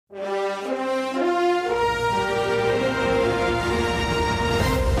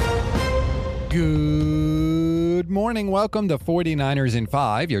morning. Welcome to 49ers in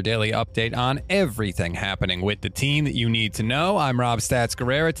 5, your daily update on everything happening with the team that you need to know. I'm Rob Stats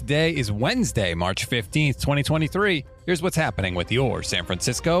Guerrera. Today is Wednesday, March 15th, 2023. Here's what's happening with your San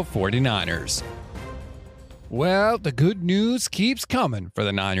Francisco 49ers. Well, the good news keeps coming for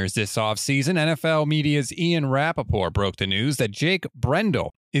the Niners this offseason. NFL Media's Ian Rappaport broke the news that Jake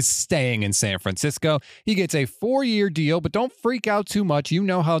Brendel is staying in San Francisco. He gets a 4-year deal, but don't freak out too much. You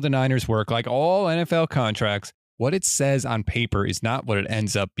know how the Niners work. Like all NFL contracts, what it says on paper is not what it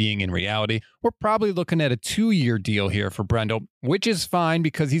ends up being in reality. We're probably looking at a 2-year deal here for Brendel, which is fine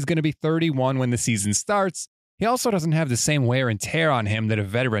because he's going to be 31 when the season starts. He also doesn't have the same wear and tear on him that a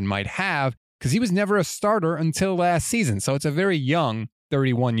veteran might have because he was never a starter until last season. So it's a very young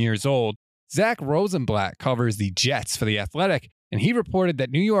 31 years old. Zach Rosenblatt covers the Jets for The Athletic, and he reported that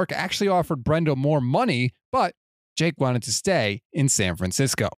New York actually offered Brendel more money, but Jake wanted to stay in San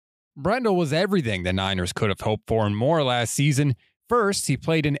Francisco. Brendel was everything the Niners could have hoped for and more last season. First, he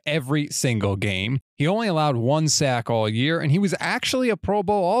played in every single game. He only allowed 1 sack all year, and he was actually a Pro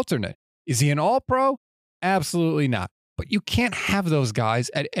Bowl alternate. Is he an All-Pro? Absolutely not. But you can't have those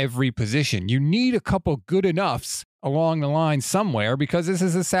guys at every position. You need a couple good enoughs along the line somewhere because this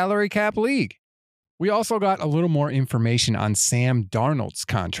is a salary cap league. We also got a little more information on Sam Darnold's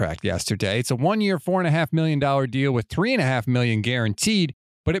contract yesterday. It's a 1-year, $4.5 million deal with $3.5 million guaranteed,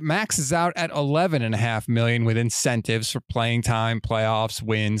 but it maxes out at $11.5 million with incentives for playing time, playoffs,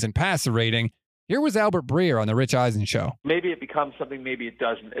 wins, and passer rating. Here was Albert Breer on the Rich Eisen Show. Maybe it becomes something, maybe it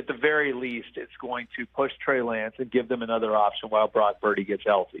doesn't. At the very least, it's going to push Trey Lance and give them another option while Brock Purdy gets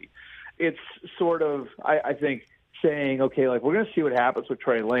healthy. It's sort of, I think, saying, okay, like we're going to see what happens with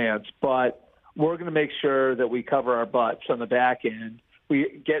Trey Lance, but we're going to make sure that we cover our butts on the back end.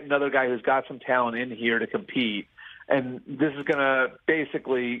 We get another guy who's got some talent in here to compete. And this is going to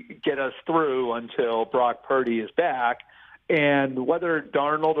basically get us through until Brock Purdy is back. And whether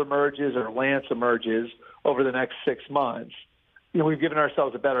Darnold emerges or Lance emerges over the next 6 months, we've given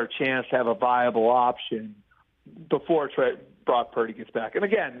ourselves a better chance to have a viable option before Brock Purdy gets back. And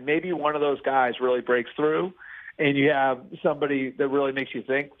again, maybe one of those guys really breaks through and you have somebody that really makes you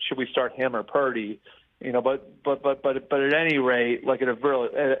think, should we start him or Purdy? But at any rate, like at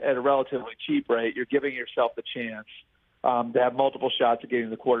a relatively cheap rate, you're giving yourself the chance to have multiple shots at getting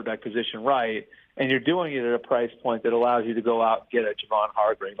the quarterback position right, and you're doing it at a price point that allows you to go out and get a Javon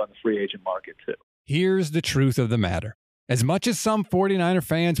Hargrave on the free agent market too. Here's the truth of the matter. As much as some 49er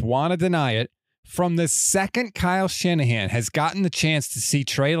fans want to deny it, from the second Kyle Shanahan has gotten the chance to see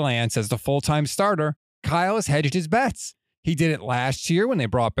Trey Lance as the full-time starter, Kyle has hedged his bets. He did it last year when they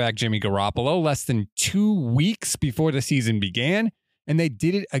brought back Jimmy Garoppolo less than 2 weeks before the season began, and they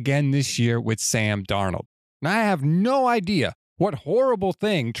did it again this year with Sam Darnold. Now, I have no idea what horrible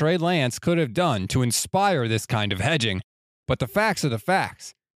thing Trey Lance could have done to inspire this kind of hedging, but the facts are the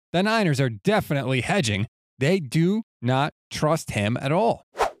facts. The Niners are definitely hedging. They do not trust him at all.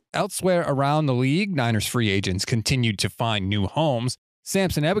 Elsewhere around the league, Niners free agents continued to find new homes.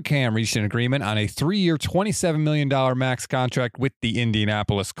 Samson Ebukam reached an agreement on a 3-year, $27 million max contract with the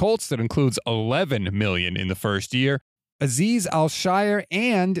Indianapolis Colts that includes $11 million in the first year. Azeez Al-Shire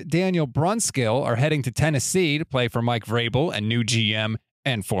and Daniel Brunskill are heading to Tennessee to play for Mike Vrabel and new GM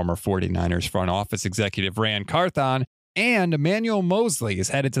and former 49ers front office executive Ran Carthon. And Emmanuel Mosley is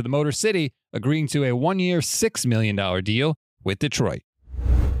headed to the Motor City, agreeing to a 1-year, $6 million deal with Detroit.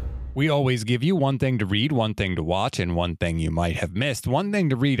 We always give you one thing to read, one thing to watch, and one thing you might have missed. One thing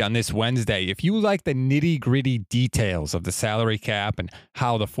to read on this Wednesday. If you like the nitty-gritty details of the salary cap and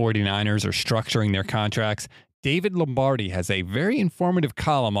how the 49ers are structuring their contracts, David Lombardi has a very informative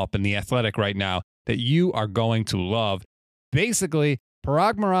column up in The Athletic right now that you are going to love. Basically,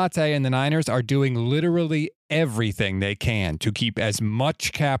 Parag Marathe and the Niners are doing literally everything they can to keep as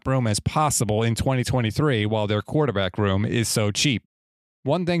much cap room as possible in 2023 while their quarterback room is so cheap.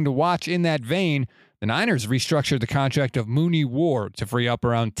 One thing to watch in that vein, the Niners restructured the contract of Mooney Ward to free up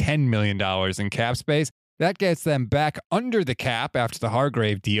around $10 million in cap space. That gets them back under the cap after the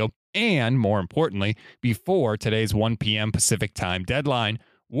Hargrave deal, and more importantly, before today's 1 p.m. Pacific time deadline.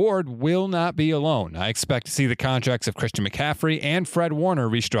 Ward will not be alone. I expect to see the contracts of Christian McCaffrey and Fred Warner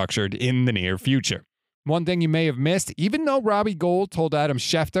restructured in the near future. One thing you may have missed, even though Robbie Gould told Adam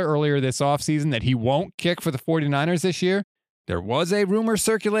Schefter earlier this offseason that he won't kick for the 49ers this year, there was a rumor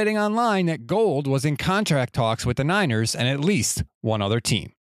circulating online that Gould was in contract talks with the Niners and at least one other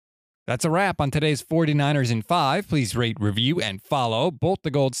team. That's a wrap on today's 49ers in 5. Please rate, review, and follow both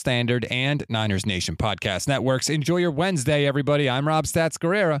the Gold Standard and Niners Nation podcast networks. Enjoy your Wednesday, everybody. I'm Rob Stats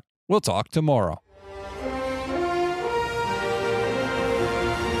Guerrera. We'll talk tomorrow.